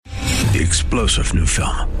The explosive new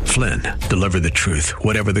film, Flynn, deliver the truth,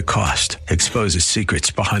 whatever the cost, exposes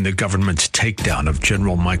secrets behind the government's takedown of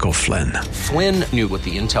General Michael Flynn. Flynn knew what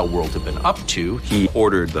the intel world had been up to. He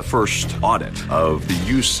ordered the first audit of the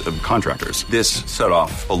use of contractors. This set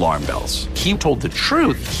off alarm bells. He told the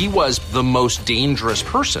truth. He was the most dangerous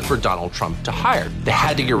person for Donald Trump to hire. They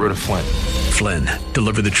had to get rid of Flynn. Flynn,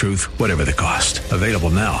 deliver the truth, whatever the cost. Available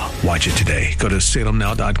now. Watch it today. Go to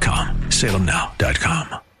salemnow.com.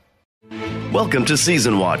 salemnow.com. Welcome to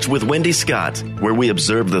Season Watch with Wendy Scott, where we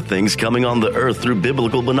observe the things coming on the earth through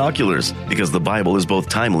biblical binoculars, because the Bible is both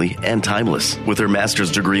timely and timeless. With her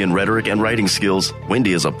master's degree in rhetoric and writing skills,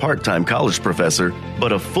 Wendy is a part-time college professor,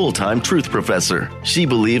 but a full-time truth professor. She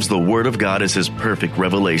believes the Word of God is His perfect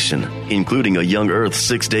revelation, including a young Earth's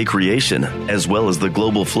 6-day creation, as well as the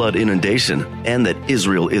global flood inundation, and that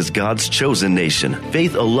Israel is God's chosen nation.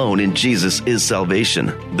 Faith alone in Jesus is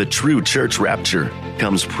salvation. The true church rapture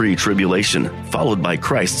comes pre-tribulation, followed by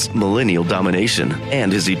Christ's millennial domination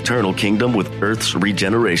and His eternal kingdom with Earth's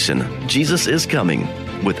regeneration. Jesus is coming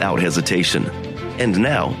without hesitation. And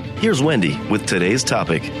now, here's Wendy with today's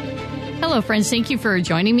topic. Hello, friends. Thank you for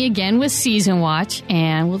joining me again with Season Watch,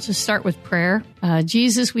 and we'll just start with prayer.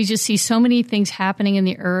 Jesus, we just see so many things happening in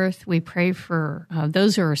the earth. We pray for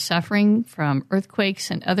those who are suffering from earthquakes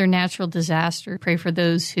and other natural disasters. Pray for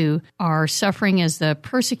those who are suffering as the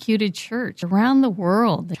persecuted church around the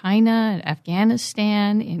world, China,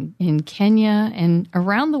 Afghanistan, in Kenya, and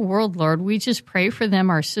around the world, Lord. We just pray for them,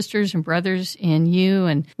 our sisters and brothers in you,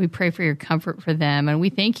 and we pray for your comfort for them. And we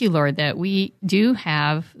thank you, Lord, that we do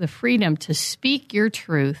have the freedom to speak your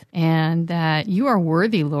truth, and that you are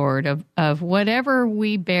worthy, Lord, of whatever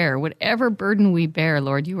we bear, whatever burden we bear,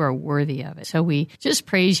 Lord, you are worthy of it. So we just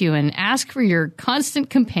praise you and ask for your constant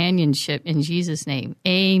companionship in Jesus' name.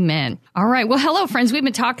 Amen. All right. Well, hello, friends. We've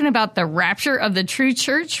been talking about the rapture of the true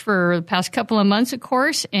church for the past couple of months, of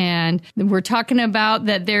course, and we're talking about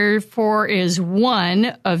that therefore is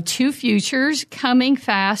one of two futures coming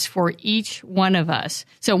fast for each one of us.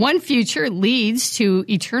 So one future leads to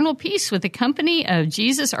eternal peace with the company of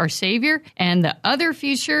Jesus, our Savior, and the other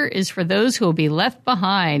future is for those who will be left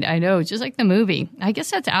behind. I know, just like the movie. I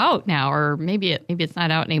guess that's out now, or maybe it's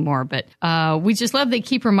not out anymore, but we just love they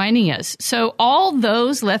keep reminding us. So all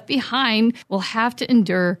those left behind will have to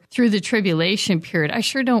endure through the tribulation period. I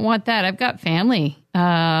sure don't want that. I've got family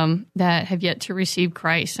that have yet to receive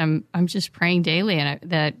Christ. I'm just praying daily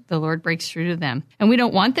that the Lord breaks through to them. And we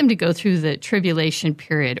don't want them to go through the tribulation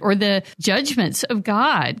period or the judgments of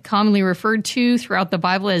God, commonly referred to throughout the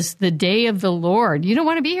Bible as the day of the Lord. You don't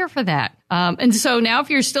want to be here for that. And so now if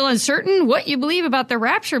you're still uncertain what you believe about the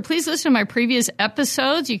rapture, please listen to my previous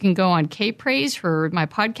episodes. You can go on K-Praise for my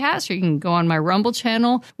podcast, or you can go on my Rumble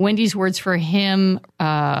channel, Wendy's Words for Him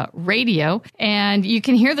radio, and you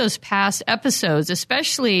can hear those past episodes,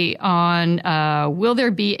 especially on Will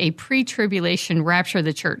There Be a Pre-Tribulation Rapture of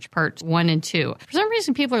the Church, parts 1 and 2. For some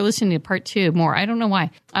reason, people are listening to part 2 more. I don't know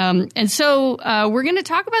why. And so we're going to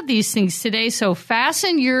talk about these things today. So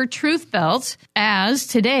fasten your truth belts, as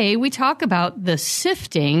today we talk about the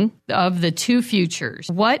sifting of the two futures,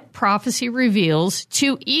 what prophecy reveals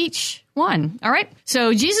to each one. All right.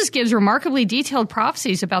 So Jesus gives remarkably detailed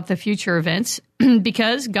prophecies about the future events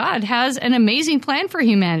because God has an amazing plan for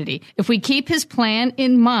humanity. If we keep his plan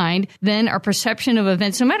in mind, then our perception of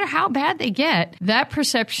events, no matter how bad they get, that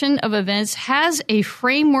perception of events has a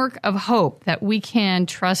framework of hope that we can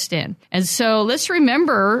trust in. And so let's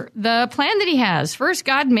remember the plan that he has. First,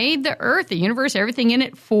 God made the earth, the universe, everything in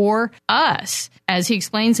it for us. As he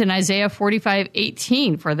explains in Isaiah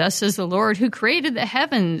 45:18, for thus says the Lord, who created the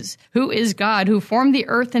heavens, who is God, who formed the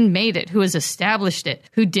earth and made it, who has established it,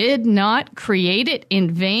 who did not create it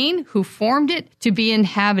in vain, who formed it to be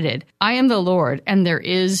inhabited. I am the Lord, and there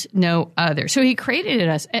is no other. So he created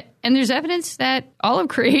us. And there's evidence that all of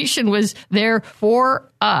creation was there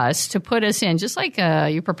for us to put us in, just like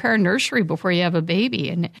you prepare a nursery before you have a baby.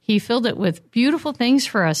 And he filled it with beautiful things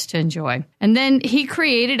for us to enjoy. And then he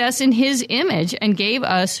created us in his image and gave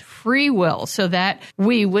us free will so that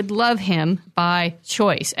we would love him by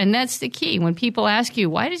choice. And that's the key. When people ask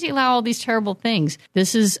you, why does he allow all these terrible things?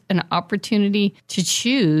 This is an opportunity to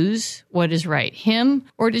choose what is right, him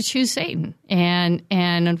or to choose Satan. And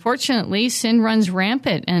unfortunately, sin runs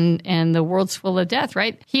rampant and the world's full of death,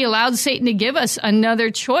 right? He allowed Satan to give us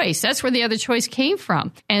another choice. That's where the other choice came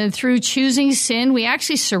from. And through choosing sin, we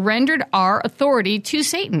actually surrendered our authority to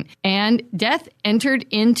Satan. And death entered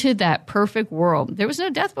into that perfect world. There was no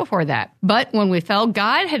death before that. But when we fell,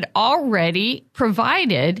 God had already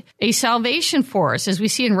provided a salvation for us. As we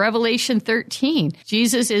see in Revelation 13,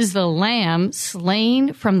 Jesus is the Lamb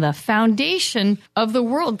slain from the foundation of the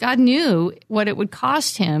world. God knew what it would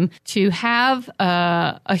cost him to have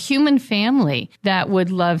a human family that would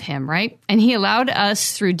love him, right? And he allowed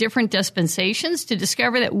us through different dispensations to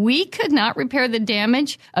discover that we could not repair the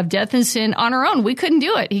damage of death and sin on our own. We couldn't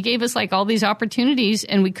do it. He gave us like all these opportunities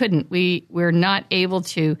and we couldn't. We're not able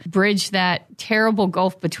to bridge that terrible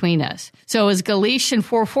gulf between us. So as Galatians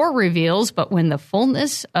 4:4 reveals, but when the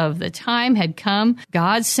fullness of the time had come,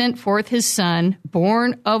 God sent forth his son,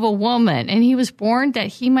 born of a woman, and he was born that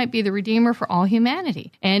he might be the Redeemer for all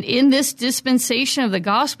humanity. And in this dispensation of the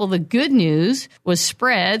gospel, the good news was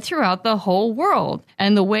spread throughout the whole world.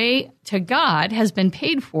 And the way to God has been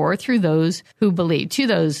paid for through those who believe, to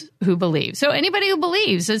those who believe. So anybody who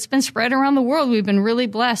believes, it's been spread around the world. We've been really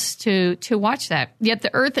blessed to watch that. Yet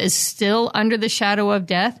the earth is still under the shadow of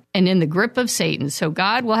death and in the grip of Satan. So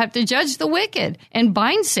God will have to judge the wicked and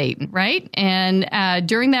bind Satan, right? And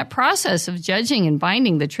during that process of judging and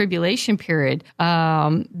binding the tribulation period,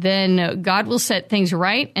 then God will set things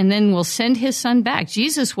right and then will send his son back.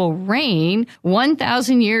 Jesus will reign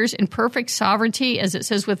 1,000 years in perfect sovereignty, as it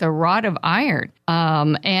says, with a rod of iron,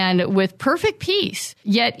 and with perfect peace.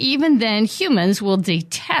 Yet even then, humans will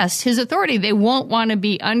detest his authority. They won't want to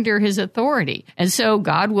be under his authority. And so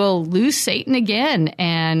God will loose Satan again,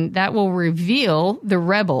 and that will reveal the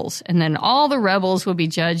rebels. And then all the rebels will be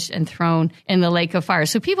judged and thrown in the lake of fire.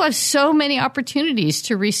 So people have so many opportunities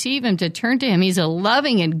to receive him, to turn to him. He's a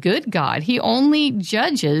loving and good God. He only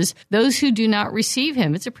judges those who do not receive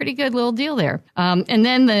him. It's a pretty good little deal there. And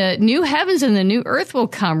then the new heavens and the new earth will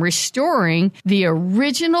come, restoring the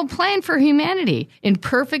original plan for humanity in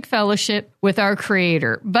perfect fellowship with our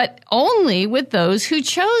Creator, but only with those who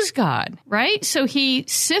chose God, right? So he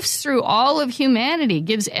sifts through all of humanity,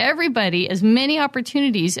 gives everybody as many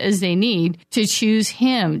opportunities as they need to choose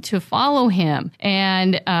him, to follow him.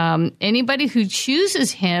 And anybody who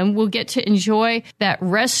chooses him will get to enjoy that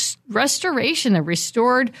restoration, the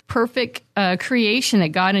restored, perfect creation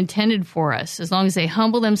that God intended for us, as long as they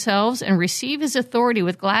humble themselves and receive his authority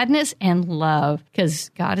with gladness and love, because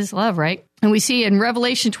God is love, right? And we see in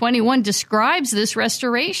Revelation 21 describes this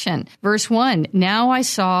restoration. Verse 1, now I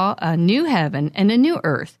saw a new heaven and a new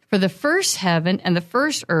earth, for the first heaven and the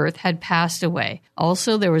first earth had passed away.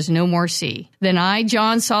 Also, there was no more sea. Then I,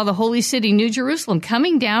 John, saw the holy city, New Jerusalem,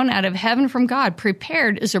 coming down out of heaven from God,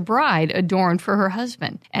 prepared as a bride adorned for her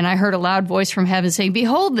husband. And I heard a loud voice from heaven saying,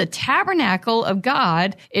 behold, the tabernacle of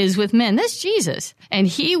God is with men. That's Jesus. And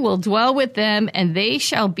he will dwell with them, and they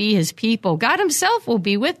shall be his people. God himself will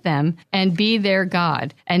be with them and be their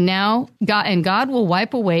God. And now God will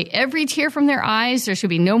wipe away every tear from their eyes. There shall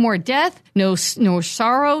be no more death, no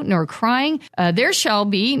sorrow, nor crying. There shall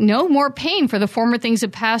be no more pain, for the former things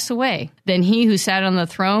have passed away. Then he who sat on the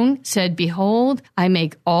throne said, behold, I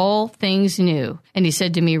make all things new. And he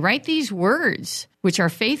said to me, write these words, which are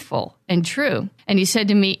faithful and true. And he said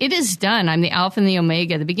to me, it is done. I'm the Alpha and the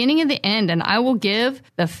Omega, the beginning and the end, and I will give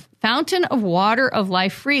the fountain of water of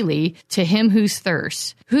life freely to him who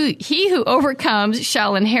thirsts. He who overcomes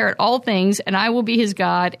shall inherit all things, and I will be his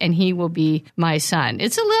God, and he will be my son.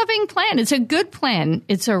 It's a loving plan. It's a good plan.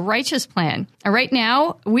 It's a righteous plan. And right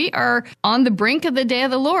now, we are on the brink of the day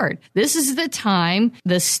of the Lord. This is the time,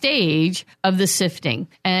 the stage of the sifting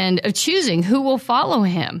and of choosing who will follow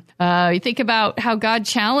him. You think about how God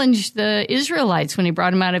challenged the Israelites when he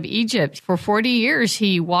brought them out of Egypt. For 40 years,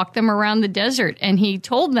 he walked them around the desert, and he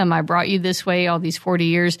told them, I brought you this way all these 40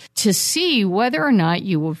 years to see whether or not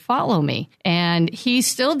you will follow me. And he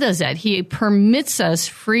still does that. He permits us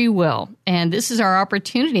free will. And this is our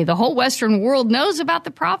opportunity. The whole Western world knows about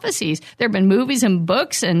the prophecies. There have been movies and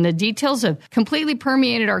books, and the details have completely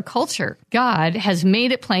permeated our culture. God has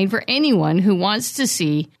made it plain for anyone who wants to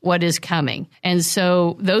see what is coming. And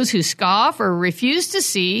so those who scoff or refuse to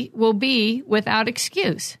see will be without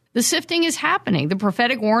excuse. The sifting is happening. The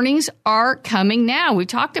prophetic warnings are coming now. We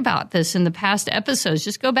talked about this in the past episodes.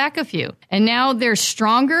 Just go back a few. And now they're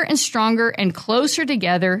stronger and stronger and closer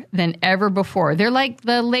together than ever before. They're like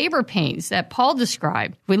the labor pains that Paul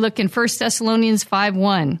described. We look in 1 Thessalonians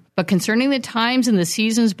 5:1. But concerning the times and the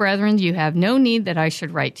seasons, brethren, you have no need that I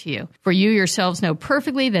should write to you. For you yourselves know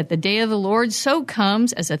perfectly that the day of the Lord so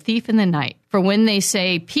comes as a thief in the night. For when they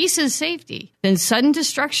say peace is safety, then sudden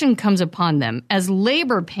destruction comes upon them as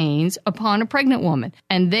labor pains upon a pregnant woman,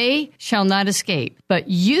 and they shall not escape. But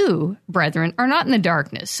you, brethren, are not in the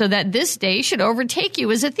darkness, so that this day should overtake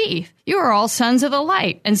you as a thief. You are all sons of the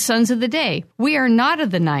light and sons of the day. We are not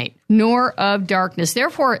of the night, nor of darkness.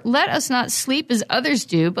 Therefore, let us not sleep as others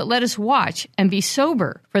do, but let us watch and be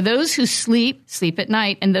sober. For those who sleep, sleep at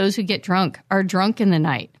night, and those who get drunk are drunk in the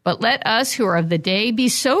night. But let us who are of the day be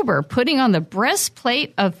sober, putting on the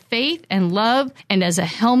breastplate of faith and love, and as a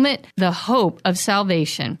helmet, the hope of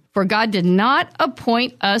salvation. For God did not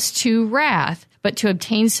appoint us to wrath, but to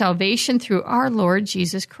obtain salvation through our Lord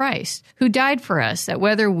Jesus Christ, who died for us, that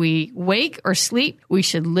whether we wake or sleep, we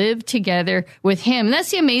should live together with him. And that's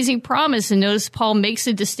the amazing promise. And notice Paul makes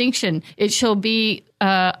a distinction. It shall be,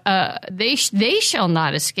 they shall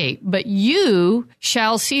not escape, but you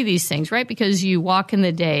shall see these things, right? Because you walk in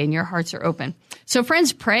the day and your hearts are open. So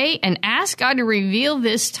friends, pray and ask God to reveal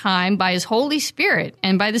this time by his Holy Spirit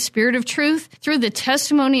and by the Spirit of truth through the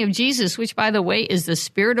testimony of Jesus, which, by the way, is the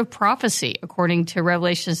spirit of prophecy, according to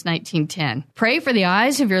Revelations 19:10. Pray for the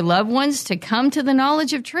eyes of your loved ones to come to the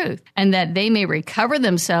knowledge of truth, and that they may recover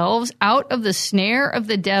themselves out of the snare of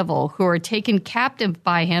the devil, who are taken captive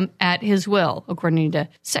by him at his will, according to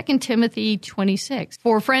 2 Timothy 26.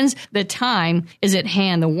 For friends, the time is at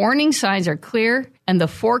hand. The warning signs are clear, and the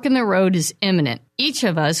fork in the road is imminent. Each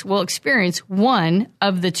of us will experience one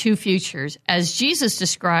of the two futures, as Jesus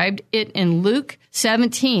described it in Luke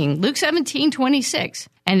 17:26.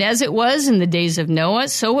 And as it was in the days of Noah,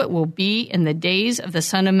 so it will be in the days of the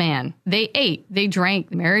Son of Man. They ate, they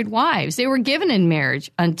drank, married wives. They were given in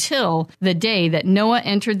marriage until the day that Noah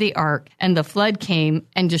entered the ark, and the flood came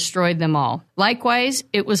and destroyed them all. Likewise,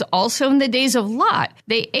 it was also in the days of Lot.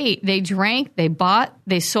 They ate, they drank, they bought,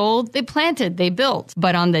 they sold, they planted, they built.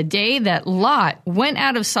 But on the day that Lot went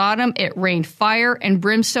out of Sodom, it rained fire and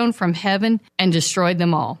brimstone from heaven and destroyed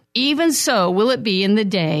them all. Even so will it be in the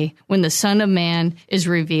day when the Son of Man is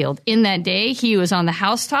revealed. In that day, he who is on the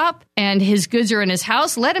housetop and his goods are in his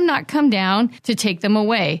house, let him not come down to take them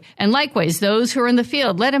away. And likewise, those who are in the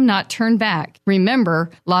field, let him not turn back. Remember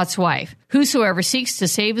Lot's wife. Whosoever seeks to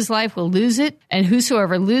save his life will lose it, and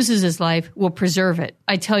whosoever loses his life will preserve it.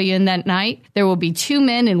 I tell you, in that night, there will be two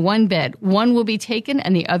men in one bed. One will be taken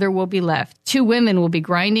and the other will be left. Two women will be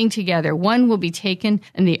grinding together. One will be taken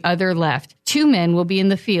and the other left. Two men will be in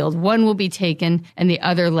the field. One will be taken and the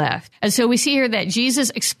other left. And so we see here that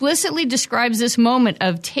Jesus explicitly describes this moment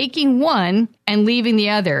of taking one and leaving the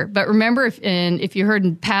other. But remember, if you heard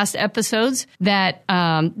in past episodes, that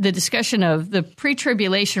the discussion of the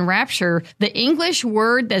pre-tribulation rapture, the English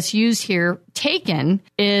word that's used here, taken,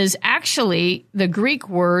 is actually the Greek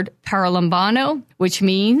word paralambano, which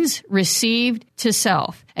means received to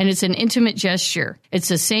self. And it's an intimate gesture. It's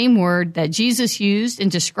the same word that Jesus used in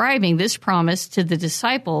describing this promise to the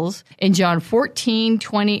disciples in John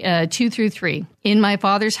 14:2-3. In my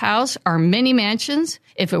Father's house are many mansions.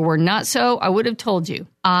 If it were not so, I would have told you.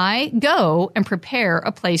 I go and prepare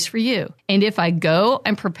a place for you. And if I go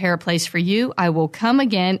and prepare a place for you, I will come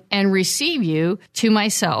again and receive you to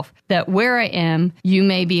myself, that where I am, you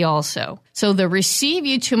may be also. So the receive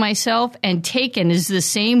you to myself and taken is the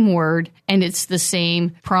same word, and it's the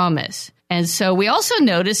same promise. And so we also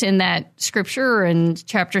notice in that scripture in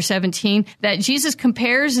chapter 17 that Jesus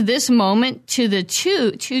compares this moment to the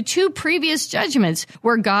two previous judgments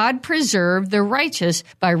where God preserved the righteous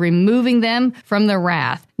by removing them from the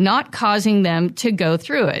wrath, not causing them to go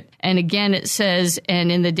through it. And again, it says, and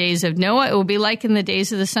in the days of Noah, it will be like in the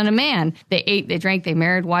days of the Son of Man. They ate, they drank, they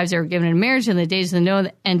married wives, they were given in marriage in the days of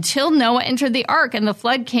Noah, until Noah entered the ark and the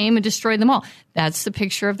flood came and destroyed them all. That's the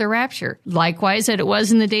picture of the rapture. Likewise, that it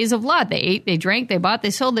was in the days of Lot. They ate, they drank, they bought, they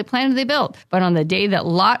sold, they planted, they built. But on the day that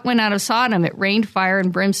Lot went out of Sodom, it rained fire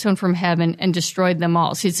and brimstone from heaven and destroyed them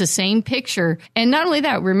all. So it's the same picture. And not only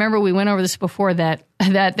that, remember we went over this before, that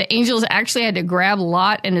the angels actually had to grab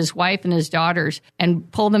Lot and his wife and his daughters and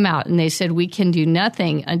pull them out. And they said, we can do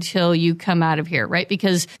nothing until you come out of here, right?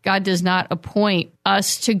 Because God does not appoint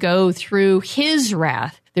us to go through his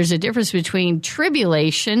wrath. There's a difference between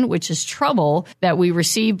tribulation, which is trouble that we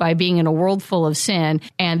receive by being in a world full of sin,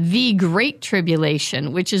 and the great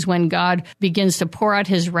tribulation, which is when God begins to pour out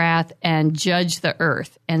his wrath and judge the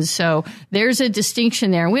earth. And so there's a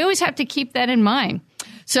distinction there. And we always have to keep that in mind.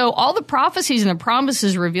 So all the prophecies and the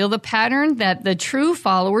promises reveal the pattern that the true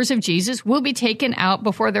followers of Jesus will be taken out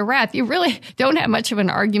before the wrath. You really don't have much of an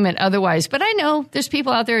argument otherwise. But I know there's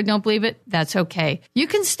people out there who don't believe it. That's okay. You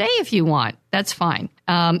can stay if you want. That's fine.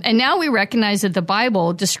 And now we recognize that the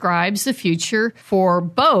Bible describes the future for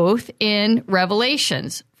both in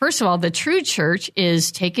Revelations. First of all, the true church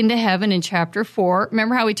is taken to heaven in chapter 4.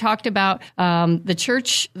 Remember how we talked about the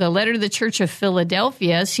church, the letter to the church of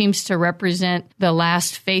Philadelphia seems to represent the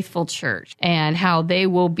last faithful church and how they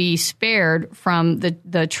will be spared from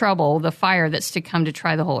the trouble, the fire that's to come to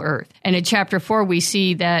try the whole earth. And in chapter 4, we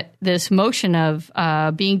see that this motion of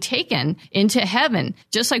being taken into heaven,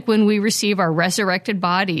 just like when we receive our resurrected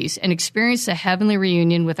bodies and experience the heavenly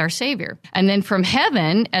reunion with our Savior. And then from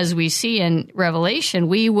heaven, as we see in Revelation,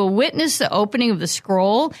 we will witness the opening of the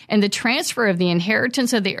scroll and the transfer of the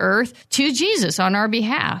inheritance of the earth to Jesus on our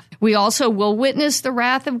behalf. We also will witness the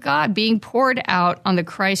wrath of God being poured out on the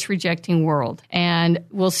Christ-rejecting world. And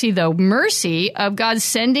we'll see the mercy of God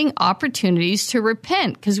sending opportunities to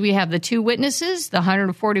repent, because we have the two witnesses, the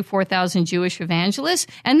 144,000 Jewish evangelists,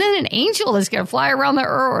 and then an angel is going to fly around the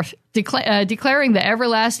earth declaring the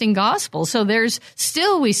everlasting gospel. So there's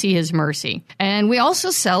still, we see his mercy. And we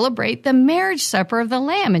also celebrate the marriage supper of the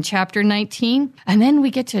Lamb in chapter 19. And then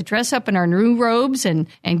we get to dress up in our new robes and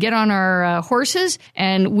get on our horses.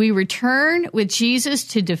 And we return with Jesus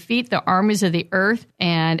to defeat the armies of the earth.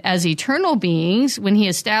 And as eternal beings, when he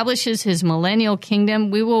establishes his millennial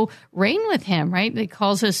kingdom, we will reign with him, right? He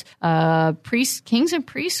calls us priests, kings and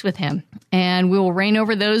priests with him. And we will reign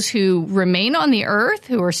over those who remain on the earth,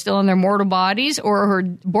 who are still in their mortal bodies or who are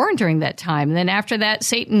born during that time. And then after that,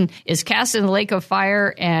 Satan is cast in the lake of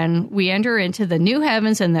fire, and we enter into the new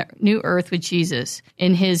heavens and the new earth with Jesus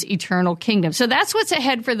in his eternal kingdom. So that's what's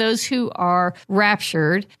ahead for those who are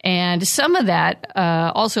raptured. And some of that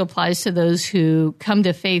also applies to those who come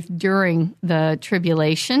to faith during the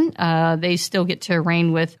tribulation. They still get to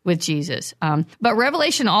reign with Jesus. But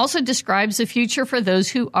Revelation also describes the future for those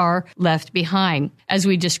who are left behind. As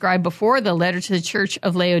we described before, the letter to the church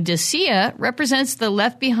of Laodicea represents the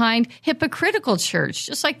left behind hypocritical church,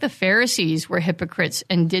 just like the Pharisees were hypocrites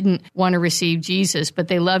and didn't want to receive Jesus, but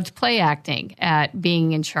they loved play acting at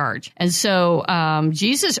being in charge. And so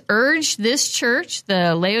Jesus urged this church,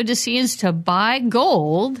 the Laodiceans, to buy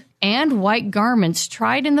gold and white garments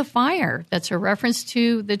tried in the fire. That's a reference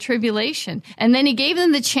to the tribulation. And then he gave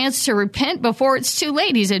them the chance to repent before it's too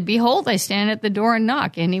late. He said, "Behold, I stand at the door and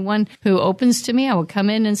knock. Anyone who opens to me, I will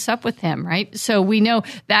come in and sup with him," right? So we know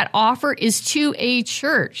that offer is to a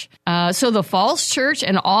church. So the false church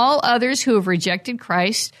and all others who have rejected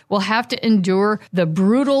Christ will have to endure the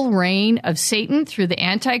brutal reign of Satan through the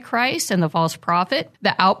Antichrist and the false prophet,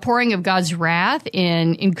 the outpouring of God's wrath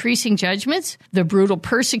in increasing judgments, the brutal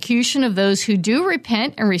persecution of those who do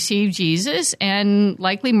repent and receive Jesus, and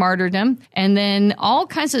likely martyrdom, and then all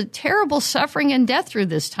kinds of terrible suffering and death through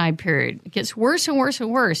this time period. It gets worse and worse and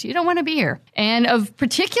worse. You don't want to be here. And of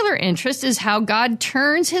particular interest is how God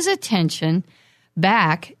turns his attention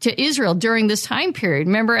back to Israel during this time period.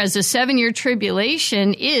 Remember, as the 7-year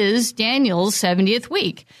tribulation is Daniel's 70th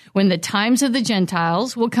week, when the times of the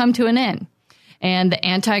Gentiles will come to an end. And the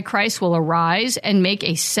Antichrist will arise and make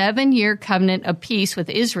a 7-year covenant of peace with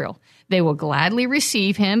Israel. They will gladly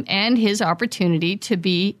receive him and his opportunity to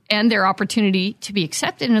be, and their opportunity to be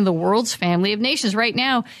accepted into the world's family of nations. Right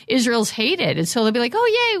now, Israel's hated. And so they'll be like,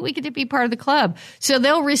 "Oh, yay, we get to be part of the club." So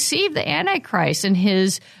they'll receive the Antichrist and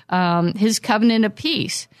his covenant of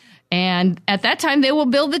peace. And at that time, they will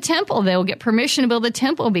build the temple. They will get permission to build the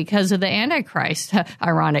temple because of the Antichrist.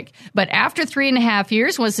 Ironic. But after 3.5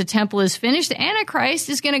 years, once the temple is finished, the Antichrist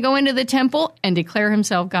is going to go into the temple and declare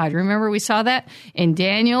himself God. Remember, we saw that in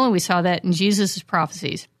Daniel, and we saw that in Jesus'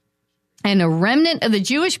 prophecies. And a remnant of the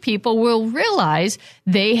Jewish people will realize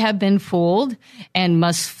they have been fooled and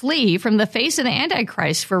must flee from the face of the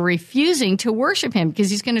Antichrist for refusing to worship him, because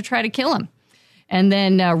he's going to try to kill him. And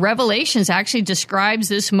then Revelations actually describes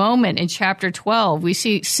this moment in chapter 12. We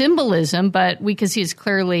see symbolism, but we can see it's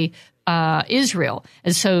clearly Israel.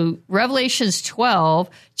 And so Revelations 12,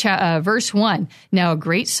 verse 1, "Now a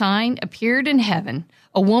great sign appeared in heaven,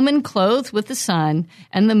 a woman clothed with the sun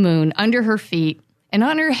and the moon under her feet, and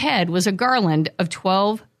on her head was a garland of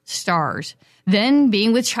 12 stars. Then,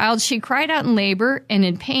 being with child, she cried out in labor and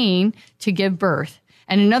in pain to give birth.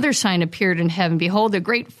 And another sign appeared in heaven. Behold, a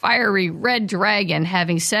great fiery red dragon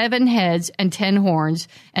having 7 heads and 10 horns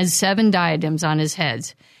and 7 diadems on his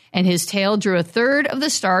heads. And his tail drew 1/3 of the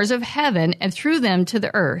stars of heaven and threw them to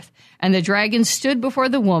the earth. And the dragon stood before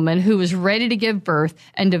the woman who was ready to give birth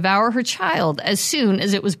and devour her child as soon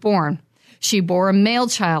as it was born. She bore a male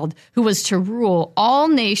child who was to rule all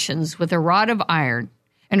nations with a rod of iron.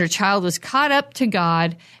 And her child was caught up to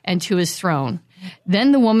God and to his throne.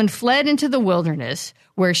 Then the woman fled into the wilderness,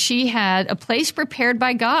 where she had a place prepared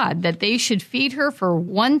by God that they should feed her for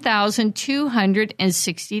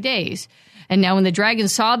 1,260 days. And now when the dragon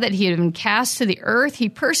saw that he had been cast to the earth, he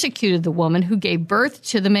persecuted the woman who gave birth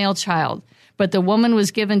to the male child. But the woman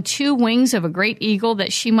was given 2 wings of a great eagle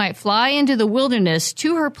that she might fly into the wilderness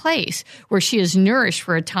to her place, where she is nourished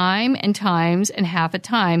for a time and times and half a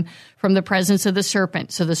time from the presence of the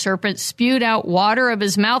serpent. So the serpent spewed out water of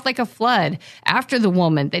his mouth like a flood after the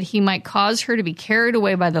woman, that he might cause her to be carried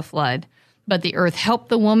away by the flood. But the earth helped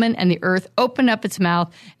the woman, and the earth opened up its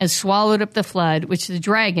mouth and swallowed up the flood, which the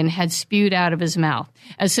dragon had spewed out of his mouth.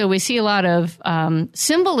 And so we see a lot of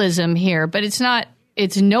symbolism here, but it's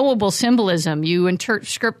knowable symbolism. You interpret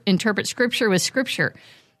Scripture with Scripture.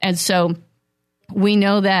 And so we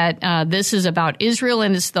know that this is about Israel,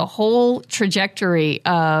 and it's the whole trajectory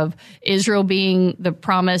of Israel being the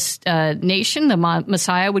promised nation the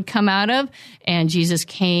Messiah would come out of. And Jesus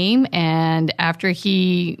came, and after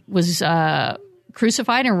he was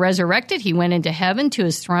crucified and resurrected, he went into heaven to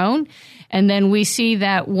his throne. And then we see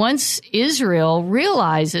that once Israel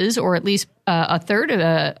realizes, or at least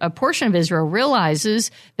a portion of Israel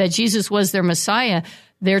realizes that Jesus was their Messiah,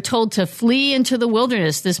 they're told to flee into the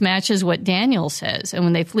wilderness. This matches what Daniel says. And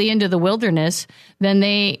when they flee into the wilderness, then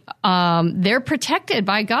they're protected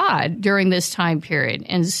by God during this time period.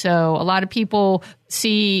 And so a lot of people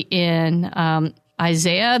see in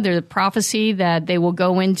Isaiah, there's a prophecy that they will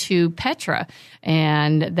go into Petra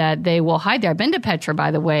and that they will hide there. I've been to Petra,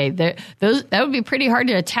 by the way. That would be pretty hard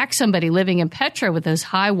to attack somebody living in Petra with those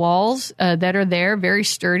high walls that are there, very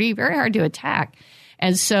sturdy, very hard to attack.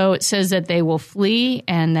 And so it says that they will flee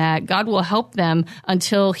and that God will help them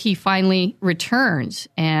until he finally returns.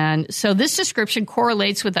 And so this description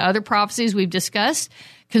correlates with the other prophecies we've discussed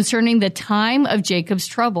concerning the time of Jacob's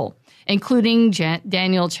trouble, including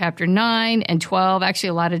Daniel chapter 9 and 12, actually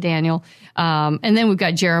a lot of Daniel. And then we've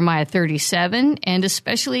got Jeremiah 37 and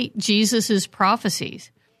especially Jesus's prophecies.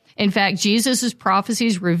 In fact, Jesus'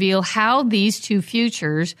 prophecies reveal how these 2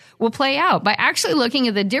 futures will play out by actually looking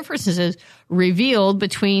at the differences revealed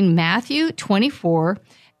between Matthew 24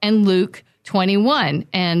 and Luke 21.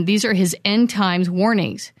 And these are his end times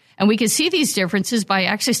warnings. And we can see these differences by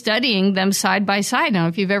actually studying them side by side. I don't know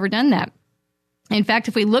if you've ever done that. In fact,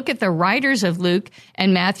 if we look at the writers of Luke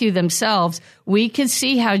and Matthew themselves, we can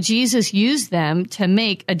see how Jesus used them to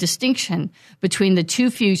make a distinction between the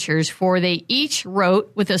 2 futures, for they each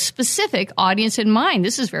wrote with a specific audience in mind.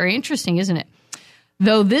 This is very interesting, isn't it?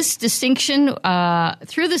 Though this distinction,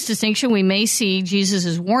 through this distinction, we may see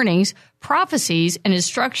Jesus' warnings, prophecies, and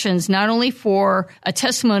instructions not only for a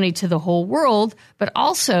testimony to the whole world, but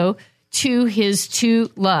also to his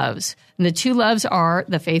 2 loves. And the 2 loves are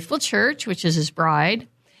the faithful church, which is his bride,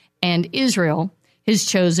 and Israel, his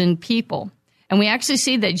chosen people. And we actually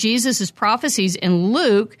see that Jesus' prophecies in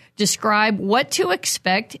Luke describe what to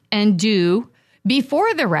expect and do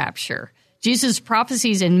before the rapture. Jesus'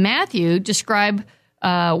 prophecies in Matthew describe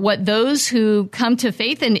what those who come to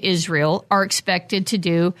faith in Israel are expected to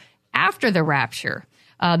do after the rapture.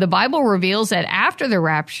 The Bible reveals that after the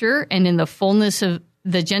rapture and in the fullness of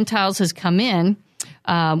the Gentiles has come in,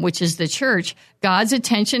 which is the church, God's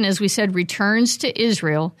attention, as we said, returns to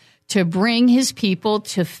Israel to bring his people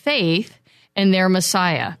to faith in their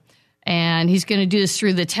Messiah. And he's going to do this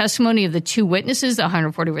through the testimony of the 2 witnesses, the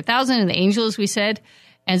 144,000 and the angel, as we said.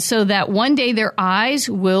 And so that one day their eyes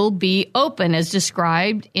will be open, as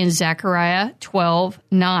described in Zechariah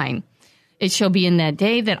 12:9. It shall be in that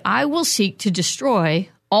day that I will seek to destroy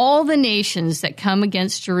all the nations that come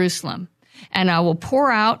against Jerusalem. And I will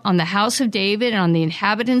pour out on the house of David and on the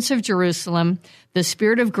inhabitants of Jerusalem the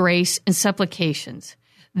spirit of grace and supplications.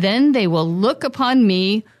 Then they will look upon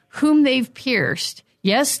me whom they've pierced.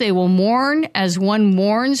 Yes, they will mourn as one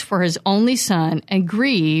mourns for his only son and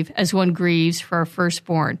grieve as one grieves for a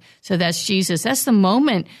firstborn. So that's Jesus. That's the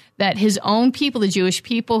moment that his own people, the Jewish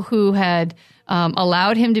people who had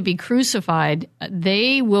allowed him to be crucified,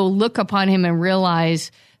 they will look upon him and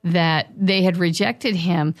realize that they had rejected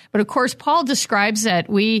him. But of course, Paul describes that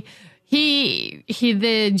the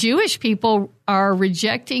Jewish people are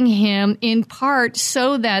rejecting him in part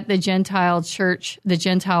so that the Gentile church, the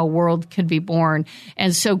Gentile world could be born.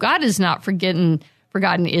 And so God has not forgotten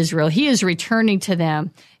Israel. He is returning to them.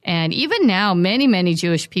 And even now, many, many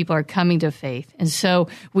Jewish people are coming to faith. And so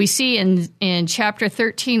we see in chapter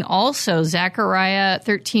 13 also, Zechariah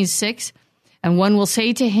 13:6, and one will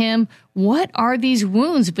say to him, what are these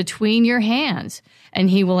wounds between your hands? And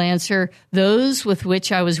he will answer, those with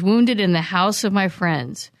which I was wounded in the house of my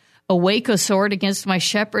friends. Awake, O sword, against my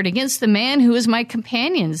shepherd, against the man who is my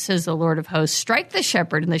companion, says the Lord of hosts. Strike the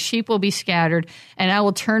shepherd, and the sheep will be scattered, and I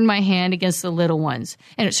will turn my hand against the little ones.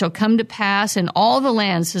 And it shall come to pass in all the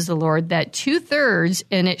land, says the Lord, that 2/3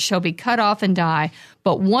 in it shall be cut off and die,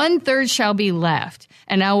 but 1/3 shall be left.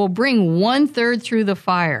 And I will bring 1/3 through the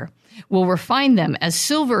fire. Will refine them as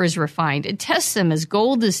silver is refined, and test them as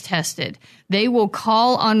gold is tested. They will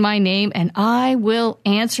call on my name, and I will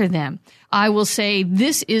answer them. I will say,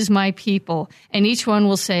 this is my people, and each one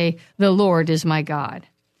will say, the Lord is my God.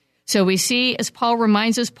 So we see, as Paul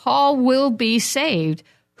reminds us, Paul will be saved.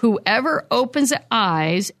 Whoever opens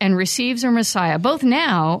eyes and receives a Messiah, both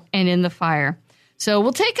now and in the fire. So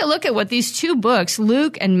we'll take a look at what these two books,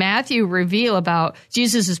 Luke and Matthew, reveal about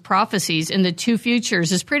Jesus' prophecies in the two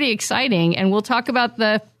futures. It's pretty exciting, and we'll talk about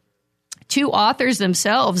the two authors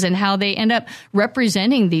themselves and how they end up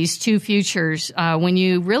representing these two futures when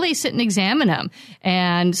you really sit and examine them.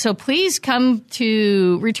 And so please come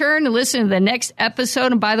to return to listen to the next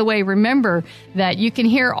episode. And by the way, remember that you can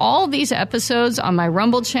hear all these episodes on my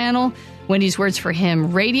Rumble channel, Wendy's Words for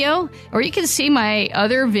Him Radio, or you can see my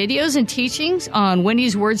other videos and teachings on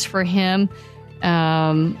Wendy's Words for Him.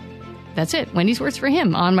 That's it, Wendy's Words for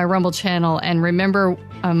Him on my Rumble channel. And remember,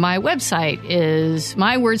 my website is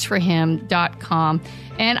mywordsforhim.com.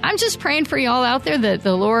 And I'm just praying for y'all out there that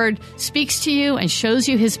the Lord speaks to you and shows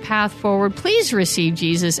you His path forward. Please receive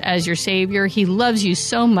Jesus as your Savior. He loves you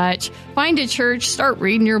so much. Find a church. Start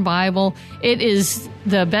reading your Bible. It is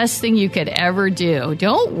the best thing you could ever do.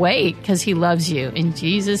 Don't wait, because He loves you. In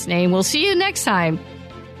Jesus' name, we'll see you next time.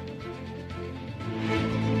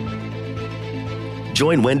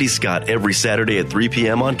 Join Wendy Scott every Saturday at 3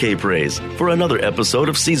 p.m. on K-Praise for another episode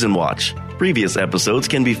of Season Watch. Previous episodes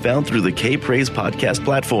can be found through the K-Praise podcast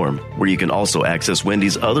platform, where you can also access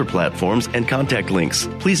Wendy's other platforms and contact links.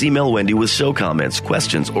 Please email Wendy with show comments,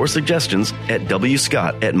 questions, or suggestions at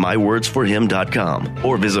wscott@mywordsforhim.com,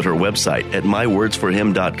 or visit her website at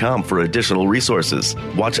mywordsforhim.com for additional resources.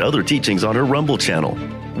 Watch other teachings on her Rumble channel.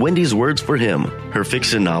 Wendy's Words for Him. Her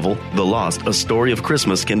fiction novel, The Lost, A Story of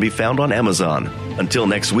Christmas, can be found on Amazon. Until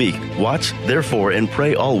next week, watch, therefore, and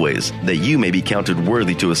pray always that you may be counted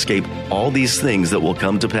worthy to escape all these things that will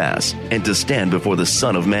come to pass and to stand before the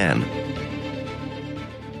Son of Man.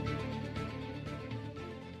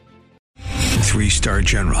 3-star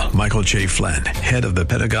General Michael J. Flynn, head of the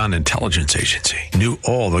Pentagon Intelligence Agency, knew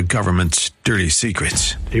all the government's dirty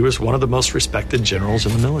secrets. He was one of the most respected generals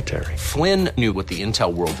in the military. Flynn knew what the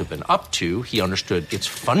intel world had been up to. He understood its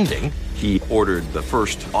funding. He ordered the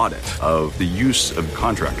first audit of the use of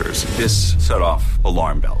contractors. This set off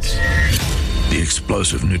alarm bells. The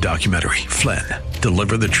explosive new documentary, Flynn,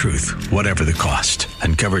 Deliver the Truth, Whatever the Cost,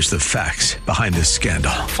 uncovers the facts behind this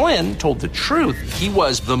scandal. Flynn told the truth. He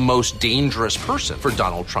was the most dangerous person for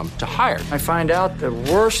Donald Trump to hire. I find out the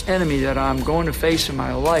worst enemy that I'm going to face in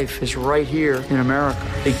my life is right here in America.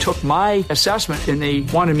 They took my assessment and they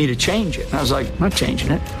wanted me to change it. And I was like, I'm not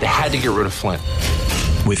changing it. They had to get rid of Flynn.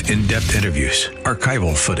 With in-depth interviews,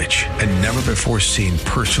 archival footage, and never-before-seen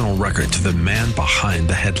personal records of the man behind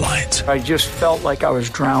the headlines. I just felt like I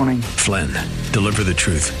was drowning. Flynn, Deliver the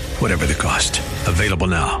Truth, Whatever the Cost. Available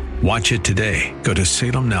now. Watch it today. Go to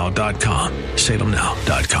salemnow.com.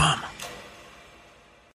 salemnow.com.